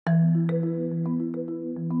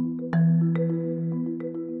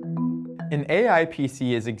An AI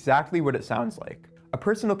PC is exactly what it sounds like: a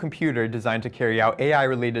personal computer designed to carry out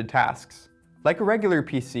AI-related tasks. Like a regular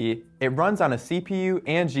PC, it runs on a CPU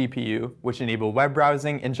and GPU, which enable web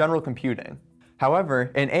browsing and general computing.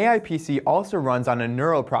 However, an AI PC also runs on a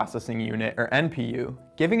neural processing unit, or NPU,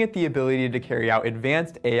 giving it the ability to carry out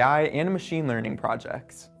advanced AI and machine learning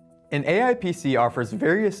projects. An AI PC offers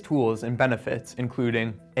various tools and benefits,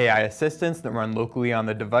 including AI assistants that run locally on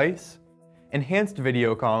the device, enhanced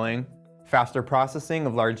video calling, faster processing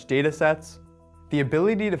of large datasets, the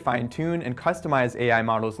ability to fine-tune and customize AI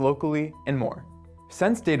models locally, and more.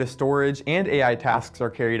 Since data storage and AI tasks are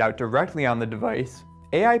carried out directly on the device,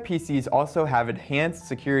 AI PCs also have enhanced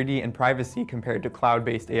security and privacy compared to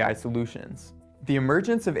cloud-based AI solutions. The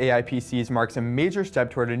emergence of AI PCs marks a major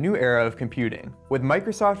step toward a new era of computing, with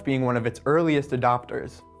Microsoft being one of its earliest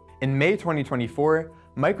adopters. In May 2024,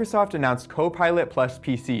 Microsoft announced Copilot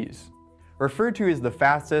PCs. Referred to as the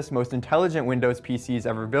fastest, most intelligent Windows PCs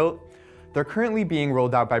ever built, they're currently being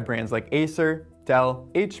rolled out by brands like Acer, Dell,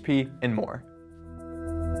 HP, and more.